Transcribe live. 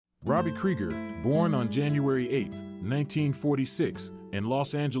Robby Krieger, born on January 8, 1946, in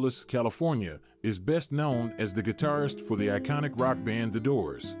Los Angeles, California, is best known as the guitarist for the iconic rock band The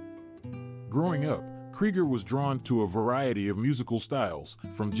Doors. Growing up, Krieger was drawn to a variety of musical styles,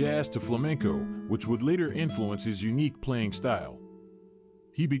 from jazz to flamenco, which would later influence his unique playing style.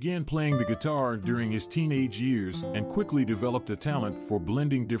 He began playing the guitar during his teenage years and quickly developed a talent for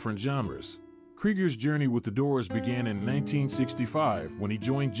blending different genres. Krieger's journey with The Doors began in 1965 when he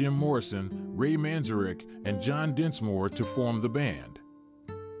joined Jim Morrison, Ray Manzarek, and John Densmore to form the band.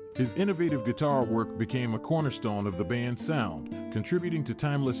 His innovative guitar work became a cornerstone of the band's sound, contributing to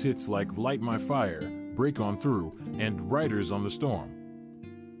timeless hits like Light My Fire, Break On Through, and Riders on the Storm.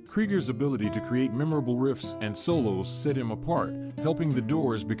 Krieger's ability to create memorable riffs and solos set him apart, helping The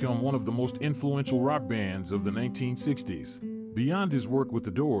Doors become one of the most influential rock bands of the 1960s. Beyond his work with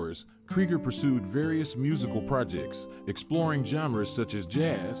The Doors, Krieger pursued various musical projects, exploring genres such as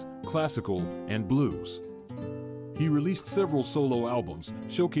jazz, classical, and blues. He released several solo albums,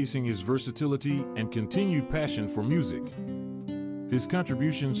 showcasing his versatility and continued passion for music. His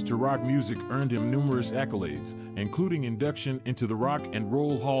contributions to rock music earned him numerous accolades, including induction into the Rock and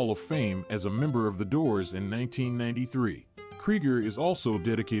Roll Hall of Fame as a member of The Doors in 1993. Krieger is also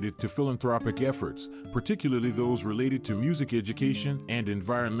dedicated to philanthropic efforts, particularly those related to music education and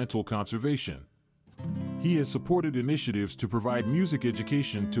environmental conservation. He has supported initiatives to provide music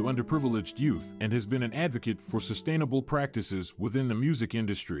education to underprivileged youth and has been an advocate for sustainable practices within the music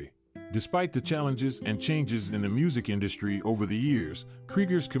industry. Despite the challenges and changes in the music industry over the years,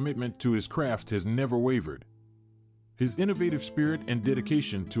 Krieger's commitment to his craft has never wavered. His innovative spirit and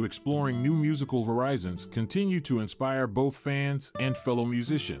dedication to exploring new musical horizons continue to inspire both fans and fellow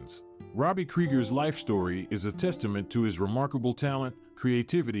musicians. Robby Krieger's life story is a testament to his remarkable talent,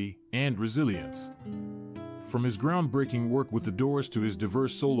 creativity, and resilience. From his groundbreaking work with The Doors to his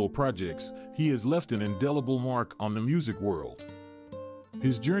diverse solo projects, he has left an indelible mark on the music world.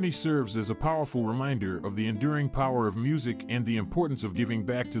 His journey serves as a powerful reminder of the enduring power of music and the importance of giving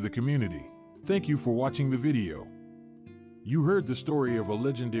back to the community. Thank you for watching the video. You heard the story of a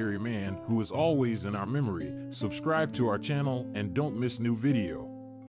legendary man who is always in our memory. Subscribe to our channel and don't miss new video.